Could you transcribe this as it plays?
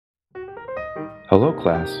Hello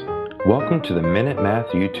class, welcome to the Minute Math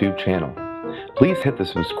YouTube channel. Please hit the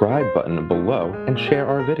subscribe button below and share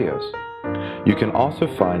our videos. You can also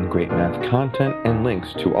find great math content and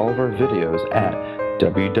links to all of our videos at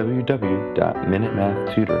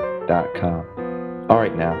www.minutemathtutor.com.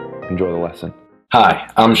 Alright now, enjoy the lesson.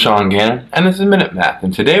 Hi, I'm Sean Gannon, and this is Minute Math,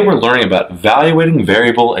 and today we're learning about evaluating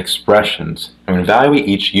variable expressions, and we evaluate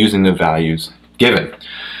each using the values given.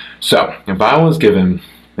 So, if I was given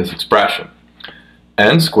this expression,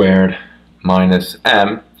 n squared minus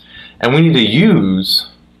m, and we need to use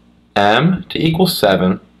m to equal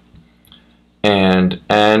 7 and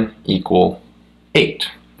n equal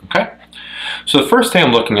 8, okay? So the first thing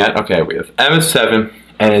I'm looking at, okay, we have m is 7,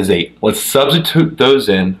 n is 8. Let's substitute those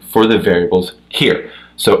in for the variables here.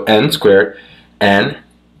 So n squared, n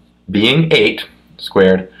being 8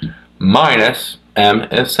 squared, minus m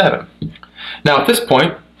is 7. Now at this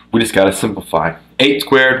point, we just got to simplify. 8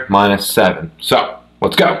 squared minus 7. So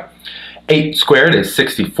let's go. 8 squared is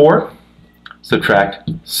 64.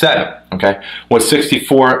 Subtract 7. Okay. What's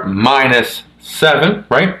 64 minus 7,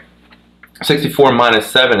 right? 64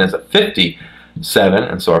 minus 7 is a 57.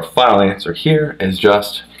 And so our final answer here is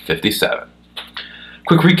just 57.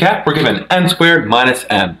 Quick recap. We're given n squared minus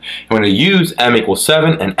m. And we're going to use m equals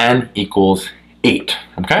 7 and n equals 8.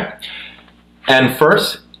 Okay. n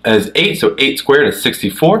first is 8. So 8 squared is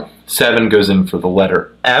 64. 7 goes in for the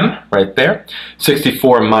letter m right there.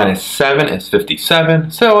 64 minus 7 is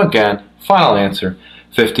 57. So again, final answer,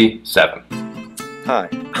 57. Hi,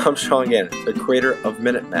 I'm Sean Gannon, the creator of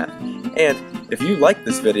Minute Math. And if you like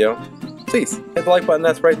this video, please hit the like button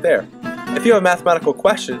that's right there. If you have a mathematical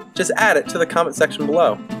question, just add it to the comment section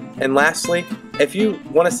below. And lastly, if you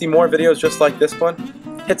want to see more videos just like this one,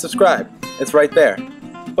 hit subscribe. It's right there.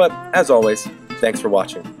 But as always, thanks for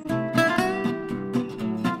watching.